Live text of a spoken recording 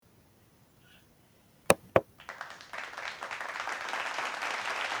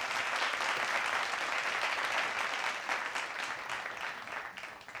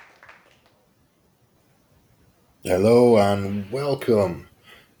Hello and welcome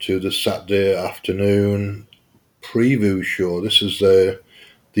to the Saturday afternoon preview show. This is the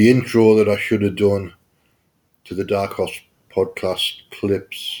intro that I should have done to the Dark Horse podcast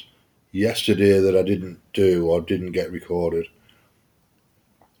clips yesterday that I didn't do or didn't get recorded.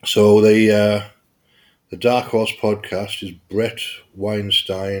 So the Dark Horse podcast is Brett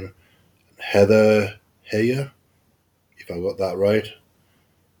Weinstein, Heather Heyer, if I got that right,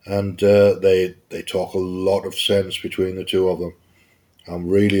 and they talk a lot of sense between the two of them. I'm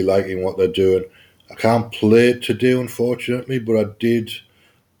really liking what they're doing. I can't play it today, unfortunately, but I did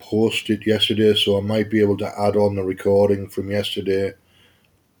post it yesterday, so I might be able to add on the recording from yesterday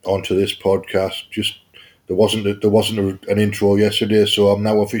onto this podcast. Just there wasn't an intro yesterday, so I'm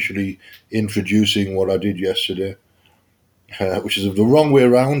now officially introducing what I did yesterday, which is the wrong way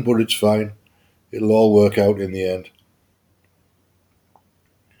around, but it's fine. It'll all work out in the end.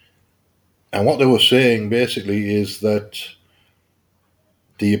 And what they were saying basically is that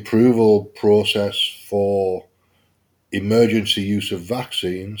the approval process for emergency use of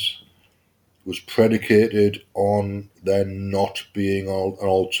vaccines was predicated on there not being an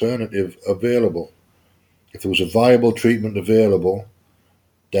alternative available. If there was a viable treatment available,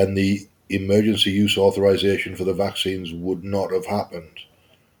 then the emergency use authorization for the vaccines would not have happened.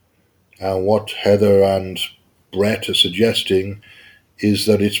 And what Heather and Brett are suggesting is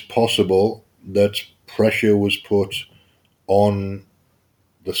that it's possible that pressure was put on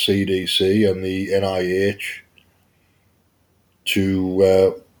the CDC and the NIH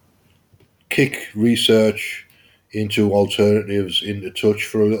to kick research into alternatives into touch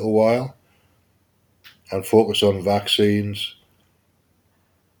for a little while and focus on vaccines.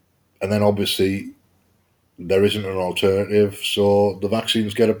 And then obviously there isn't an alternative, so the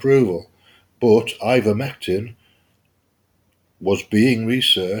vaccines get approval. But ivermectin was being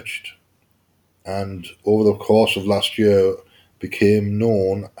researched and over the course of last year became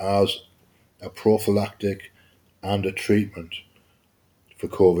known as a prophylactic and a treatment for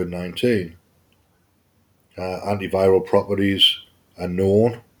COVID-19. Antiviral properties are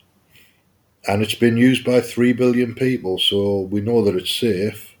known, and it's been used by 3 billion people, so we know that it's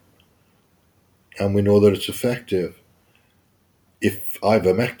safe and we know that it's effective. If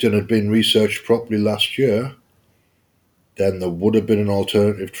ivermectin had been researched properly last year, then there would have been an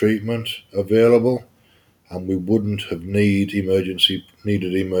alternative treatment available and we wouldn't have needed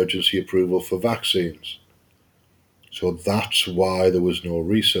emergency approval for vaccines. So that's why there was no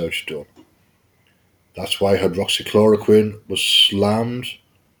research done. That's why hydroxychloroquine was slammed.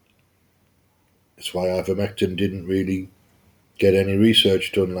 It's why ivermectin didn't really get any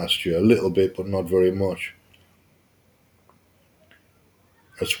research done last year. A little bit, but not very much.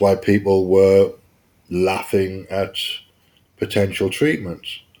 That's why people were laughing at potential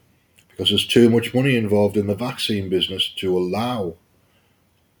treatments, because there's too much money involved in the vaccine business to allow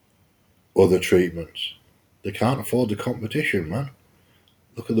other treatments. They can't afford the competition, man.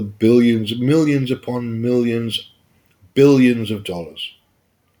 Look at the billions, millions upon millions, billions of dollars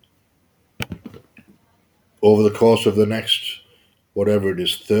over the course of the next, whatever it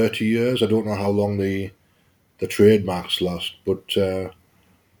is, 30 years. I don't know how long the trademarks last, but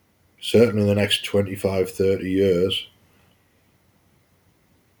certainly in the next 25, 30 years.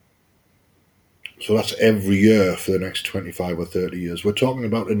 So that's every year for the next 25 or 30 years. We're talking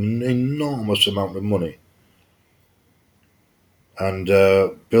about an enormous amount of money. And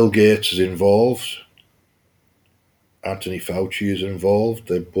Bill Gates is involved. Anthony Fauci is involved.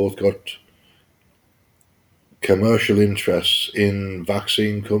 They've both got commercial interests in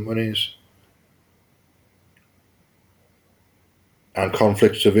vaccine companies and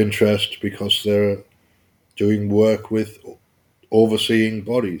conflicts of interest because they're doing work with overseeing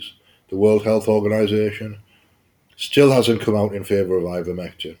bodies. The World Health Organization still hasn't come out in favor of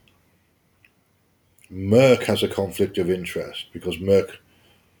ivermectin. Merck has a conflict of interest because Merck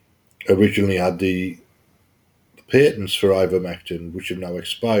originally had the patents for ivermectin, which have now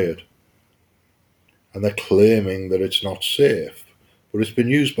expired. And they're claiming that it's not safe. But it's been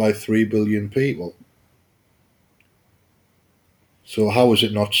used by 3 billion people. So how is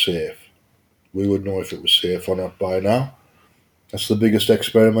it not safe? We would know if it was safe or not by now. That's the biggest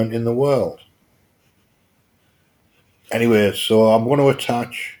experiment in the world. Anyway, so I'm going to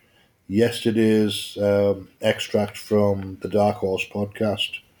attach yesterday's extract from the Dark Horse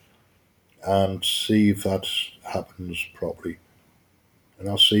podcast and see if that happens properly. And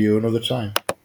I'll see you another time.